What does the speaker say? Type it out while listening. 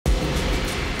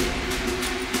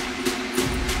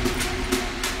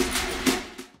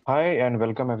Hi, and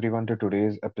welcome everyone to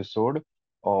today's episode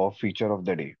of Feature of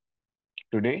the Day.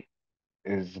 Today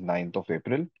is 9th of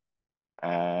April,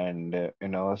 and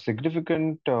in a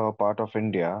significant part of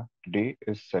India, today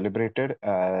is celebrated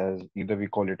as either we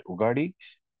call it Ugadi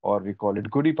or we call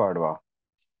it Gudi Padwa.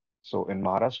 So in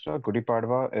Maharashtra, Gudi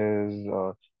Padwa is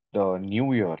the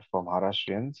new year for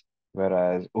Maharashtrians,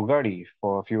 whereas Ugadi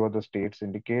for a few other states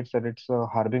indicates that it's a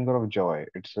harbinger of joy.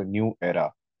 It's a new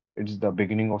era. It's the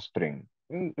beginning of spring.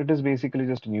 It is basically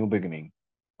just a new beginning.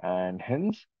 And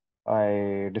hence,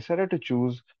 I decided to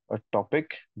choose a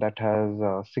topic that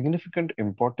has significant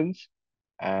importance.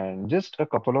 And just a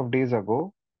couple of days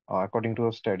ago, according to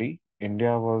a study,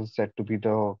 India was said to be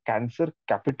the cancer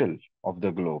capital of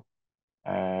the globe.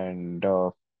 And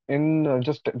in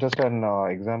just an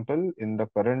example, in the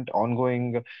current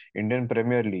ongoing Indian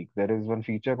Premier League, there is one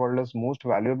feature called as Most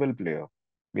Valuable Player.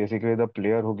 Basically, the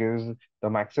player who gives the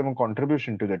maximum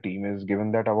contribution to the team is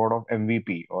given that award of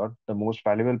MVP or the most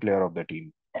valuable player of the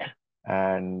team.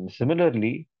 And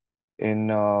similarly, in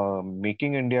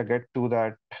making India get to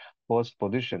that first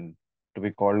position to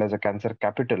be called as a cancer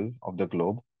capital of the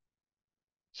globe,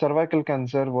 cervical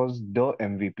cancer was the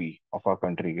MVP of our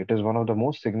country. It is one of the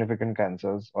most significant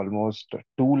cancers, almost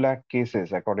 2 lakh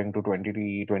cases, according to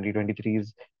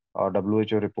 2023's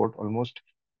WHO report. Almost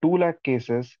 2 lakh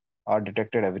cases are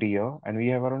detected every year, and we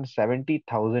have around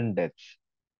 70,000 deaths.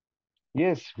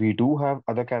 Yes, we do have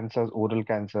other cancers, oral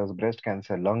cancers, breast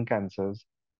cancer, lung cancers,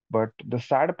 but the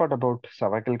sad part about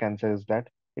cervical cancer is that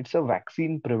it's a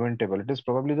vaccine preventable. It is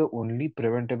probably the only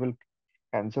preventable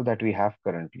cancer that we have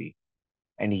currently.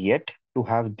 And yet, to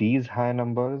have these high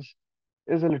numbers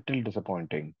is a little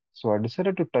disappointing. So I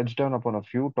decided to touch down upon a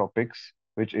few topics,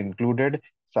 which included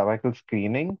cervical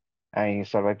screening and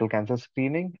cervical cancer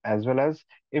screening, as well as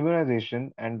immunization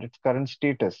and its current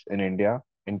status in India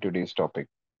in today's topic.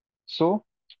 So,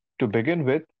 to begin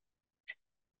with,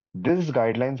 these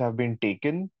guidelines have been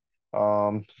taken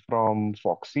from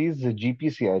FOXI's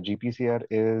GPCR. GPCR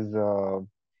is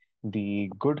the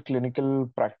Good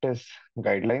Clinical Practice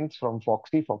Guidelines from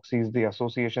FOXI. FOXI is the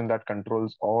association that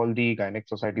controls all the gynec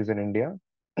societies in India.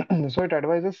 So it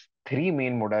advises three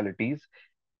main modalities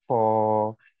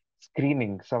for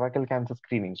screening, cervical cancer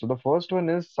screening. So the first one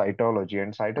is cytology,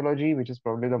 and cytology, which is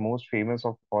probably the most famous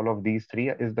of all of these three,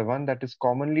 is the one that is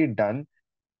commonly done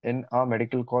in our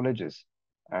medical colleges.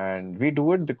 And we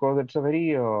do it because it's a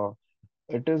very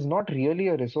it is not really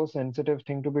a resource sensitive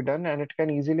thing to be done, and it can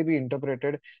easily be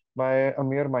interpreted by a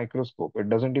mere microscope. It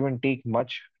doesn't even take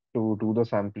much to do the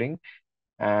sampling,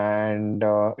 and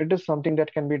it is something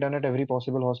that can be done at every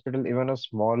possible hospital, even a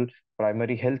small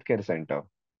primary healthcare center.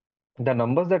 The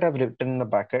numbers that I've written in the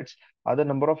brackets are the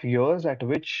number of years at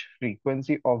which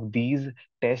frequency of these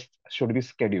tests should be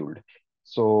scheduled.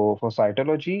 So for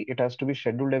cytology, it has to be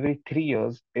scheduled every 3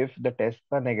 years if the tests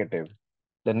are negative.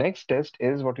 The next test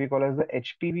is what we call as the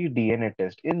HPV DNA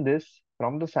test. In this,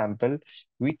 from the sample,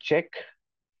 we check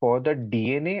for the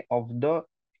DNA of the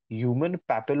human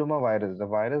papilloma virus, the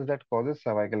virus that causes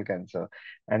cervical cancer.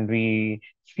 And we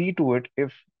see to it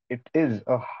if it is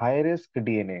a high risk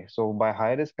DNA. So, by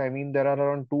high risk, I mean there are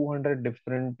around 200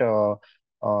 different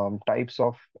types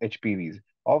of HPVs.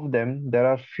 Of them, there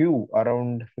are few,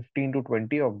 around 15 to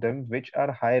 20 of them, which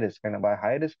are high risk. And by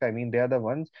high risk, I mean they are the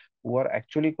ones who are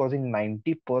actually causing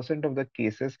 90% of the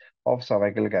cases of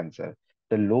cervical cancer.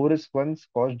 The low risk ones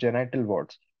cause genital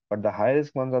warts, but the high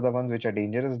risk ones are the ones which are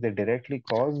dangerous. They directly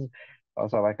cause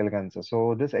cervical cancer.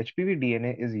 So this HPV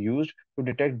DNA is used to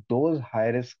detect those high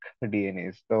risk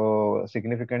DNAs, the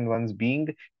significant ones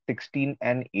being 16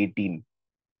 and 18.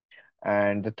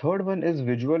 And the third one is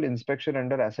visual inspection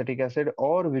under acetic acid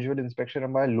or visual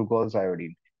inspection by Lugol's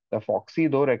iodine. The FOXI,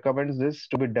 though, recommends this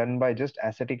to be done by just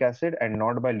acetic acid and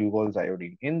not by Lugol's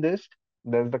iodine. In this,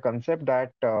 there's the concept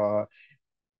that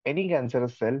any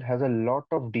cancerous cell has a lot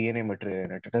of DNA material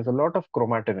in it. It has a lot of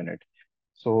chromatin in it.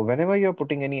 So whenever you're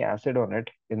putting any acid on it,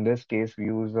 in this case, we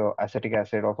use acetic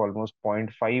acid of almost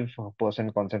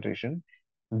 0.5% concentration.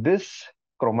 This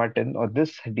chromatin or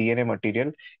this DNA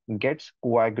material gets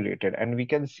coagulated, and we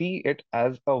can see it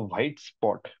as a white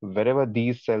spot wherever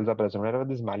these cells are present, wherever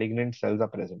these malignant cells are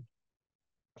present.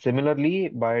 Similarly,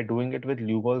 by doing it with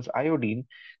Lugol's iodine,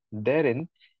 therein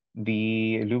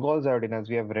the Lugol's iodine, as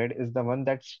we have read, is the one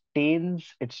that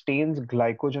stains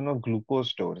glycogen or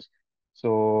glucose stores.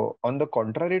 So, on the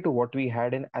contrary to what we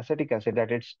had in acetic acid,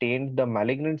 that it stained the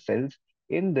malignant cells,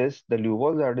 in this, the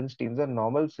Lugol's iodine stains the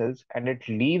normal cells and it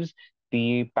leaves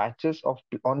the patches of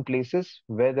on places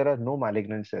where there are no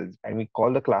malignant cells. And we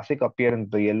call the classic appearance,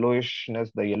 the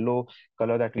yellowishness, the yellow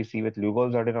color that we see with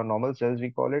Lugol's in our normal cells,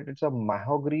 we call it, it's a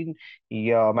mahogany,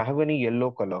 yeah, mahogany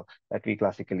yellow color that we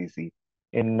classically see.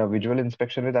 In visual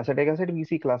inspection with acetic acid, we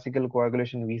see classical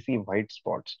coagulation, we see white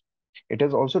spots. It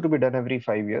is also to be done every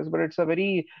 5 years, but it's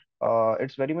very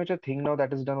much a thing now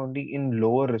that is done only in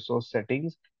lower resource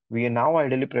settings. We now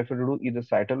ideally prefer to do either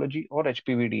cytology or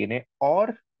HPV DNA,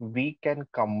 or we can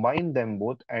combine them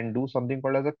both and do something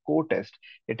called as a co-test.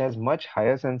 It has much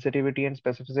higher sensitivity and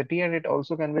specificity, and it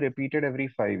also can be repeated every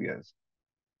 5 years.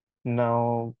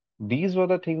 Now, these were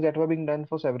the things that were being done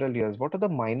for several years. What are the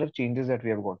minor changes that we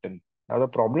have gotten? Now, the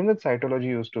problem with cytology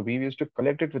used to be we used to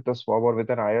collect it with a swab or with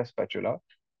an IR spatula.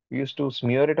 We used to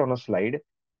smear it on a slide,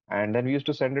 and then we used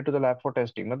to send it to the lab for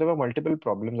testing. Now, there were multiple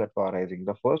problems that were arising.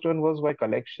 The first one was by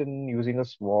collection using a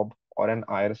swab or an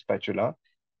IR spatula.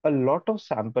 A lot of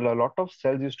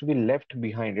cells used to be left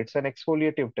behind. It's an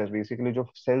exfoliative test. Basically, जो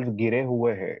cells गिरे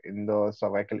हुए हैं in the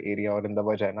cervical area or in the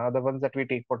vagina are the ones that we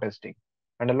take for testing,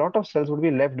 and a lot of cells would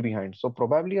be left behind. So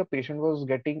probably a patient was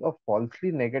getting a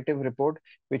falsely negative report,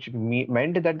 which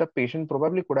meant that the patient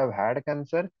probably could have had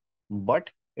cancer, but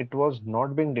it was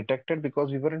not being detected because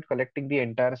we weren't collecting the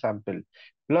entire sample.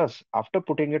 Plus, after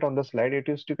putting it on the slide, it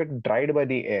used to get dried by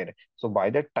the air. So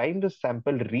by the time the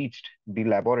sample reached the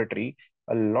laboratory,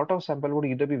 a lot of sample would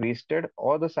either be wasted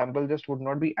or the sample just would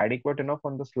not be adequate enough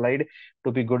on the slide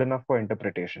to be good enough for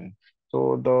interpretation.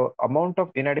 So the amount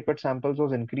of inadequate samples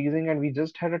was increasing, and we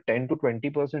just had a 10 to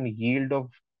 20% yield of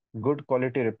good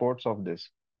quality reports of this.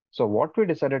 So what we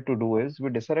decided to do is we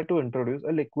decided to introduce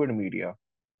a liquid media.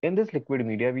 In this liquid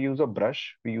media, we use a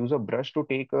brush. We use a brush to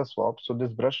take a swab. So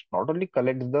this brush not only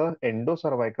collects the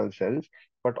endocervical cells,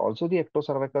 but also the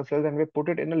ectocervical cells, and we put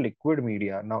it in a liquid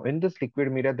media. Now, in this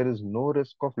liquid media, there is no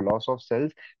risk of loss of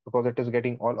cells because it is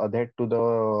getting all adhered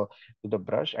to the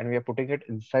brush, and we are putting it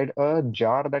inside a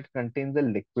jar that contains a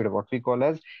liquid, what we call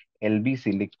as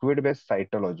LBC, liquid-based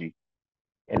cytology.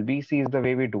 LBC is the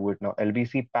way we do it now.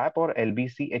 LBC PAP or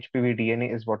LBC HPV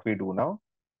DNA is what we do now.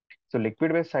 So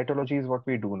liquid-based cytology is what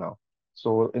we do now.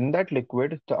 So in that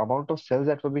liquid, the amount of cells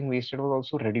that were being wasted was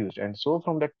also reduced. And so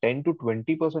from that 10 to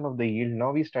 20% of the yield,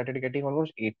 now we started getting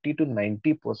almost 80 to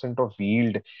 90% of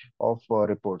yield of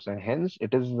reports. And hence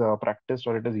it is practiced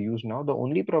or it is used now. The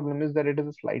only problem is that it is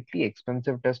a slightly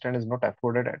expensive test and is not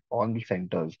afforded at all the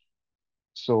centers.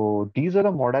 So these are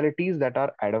the modalities that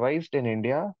are advised in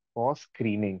India for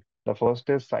screening. The first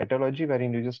is cytology,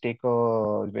 wherein you just take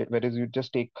whereas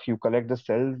you collect the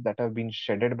cells that have been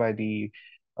shedded by the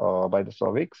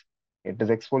cervix. It is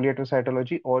exfoliative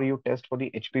cytology, or you test for the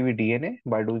HPV DNA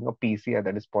by doing a PCR,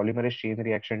 that is polymerase chain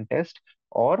reaction test,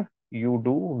 or you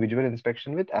do visual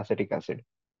inspection with acetic acid.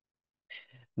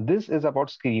 This is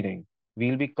about screening.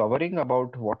 We'll be covering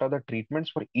about what are the treatments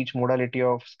for each modality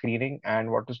of screening and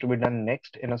what is to be done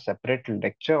next in a separate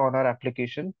lecture on our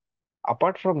application.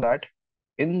 Apart from that,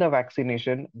 in the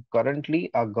vaccination,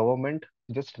 currently our government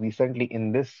just recently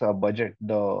in this budget,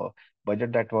 the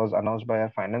budget that was announced by our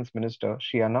finance minister,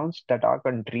 she announced that our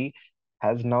country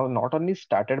has now not only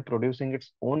started producing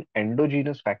its own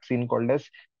endogenous vaccine called as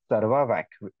Servavac,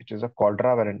 which is a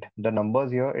quadrivalent. The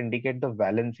numbers here indicate the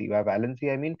valency. By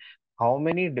valency, I mean how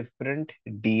many different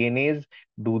DNAs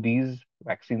do these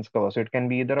vaccines cover. So it can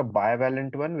be either a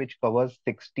bivalent one, which covers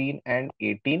 16 and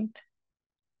 18,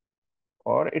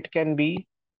 or it can be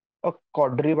a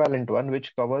quadrivalent one,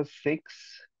 which covers 6,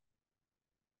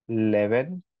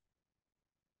 11,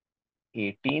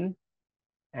 18,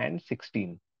 and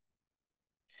 16.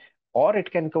 Or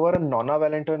it can cover a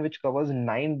nonavalent one, which covers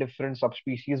nine different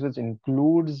subspecies, which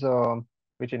includes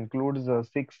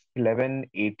 6, 11,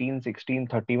 18, 16,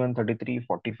 31, 33,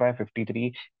 45,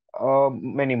 53,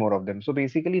 many more of them. So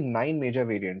basically nine major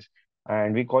variants,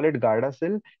 and we call it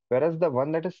Gardasil, whereas the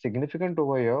one that is significant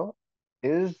over here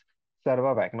is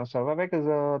Servavac. Now, Servavac is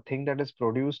a thing that is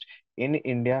produced in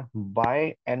India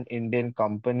by an Indian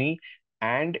company,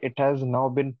 and it has now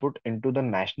been put into the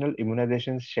national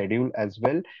immunization schedule as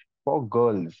well for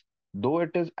girls. Though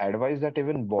it is advised that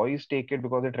even boys take it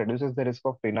because it reduces the risk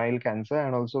of penile cancer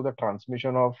and also the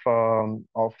transmission of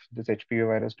this HPV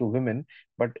virus to women.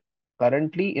 But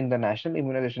currently, in the national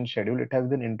immunization schedule, it has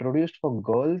been introduced for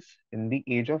girls in the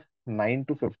age of 9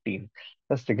 to 15.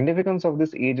 The significance of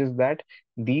this age is that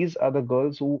these are the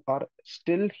girls who are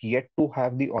still yet to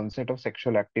have the onset of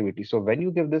sexual activity. So when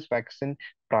you give this vaccine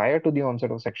prior to the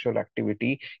onset of sexual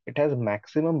activity, it has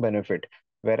maximum benefit.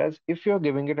 Whereas if you're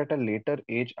giving it at a later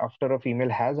age after a female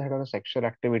has had a sexual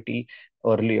activity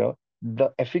earlier,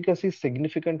 the efficacy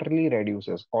significantly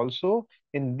reduces. Also,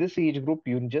 in this age group,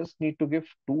 you just need to give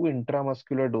two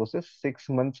intramuscular doses 6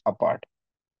 months apart.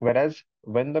 Whereas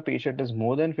when the patient is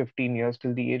more than 15 years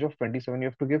till the age of 27, you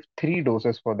have to give three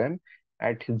doses for them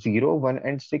at 0, 1,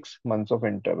 and 6 months of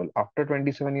interval. After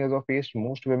 27 years of age,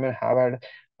 most women have had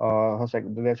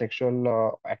their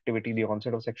sexual activity, the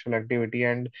onset of sexual activity,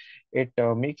 and it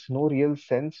makes no real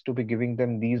sense to be giving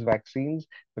them these vaccines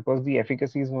because the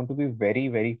efficacy is going to be very,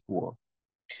 very poor.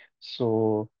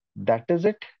 So that is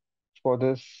it for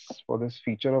this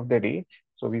feature of the day.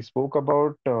 So we spoke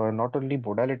about not only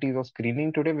modalities of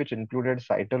screening today, which included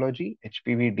cytology,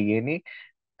 HPV DNA,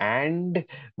 and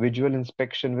visual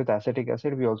inspection with acetic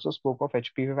acid. We also spoke of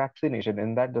HPV vaccination.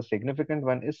 In that, the significant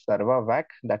one is Sarvavac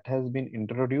that has been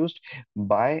introduced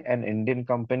by an Indian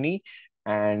company,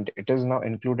 and it is now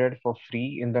included for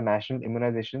free in the national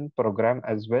immunization program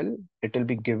as well. It will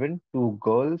be given to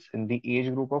girls in the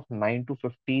age group of 9 to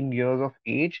 15 years of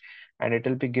age, and it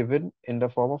will be given in the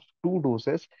form of two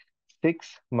doses, 6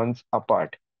 months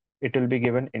apart. It will be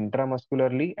given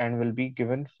intramuscularly and will be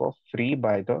given for free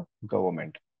by the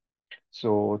government.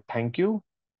 So, thank you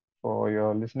for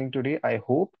your listening today. I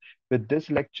hope with this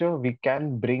lecture we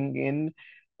can bring in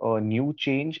a new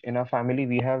change in our family.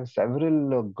 We have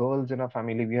several girls in our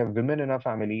family, we have women in our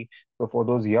family. So, for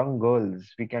those young girls,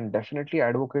 we can definitely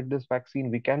advocate this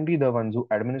vaccine. We can be the ones who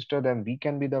administer them, we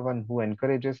can be the one who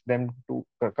encourages them to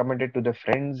recommend it to their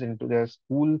friends, into their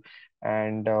school,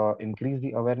 and increase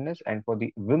the awareness. And for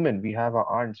the women, we have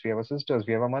our aunts, we have our sisters,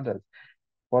 we have our mothers.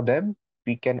 For them,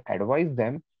 we can advise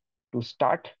them to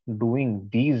start doing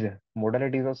these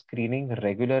modalities of screening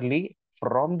regularly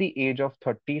from the age of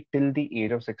 30 till the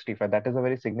age of 65. That is a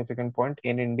very significant point.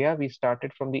 In India, we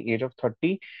started from the age of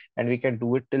 30 and we can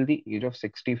do it till the age of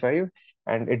 65.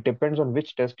 And it depends on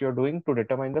which test you're doing to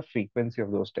determine the frequency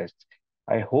of those tests.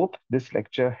 I hope this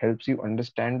lecture helps you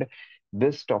understand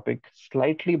this topic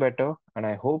slightly better. And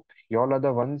I hope you all are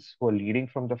the ones who are leading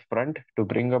from the front to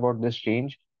bring about this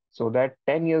change so that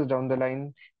 10 years down the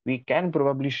line, we can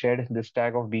probably shed this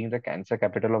tag of being the cancer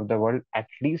capital of the world, at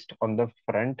least on the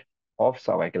front of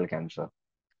cervical cancer.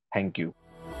 Thank you.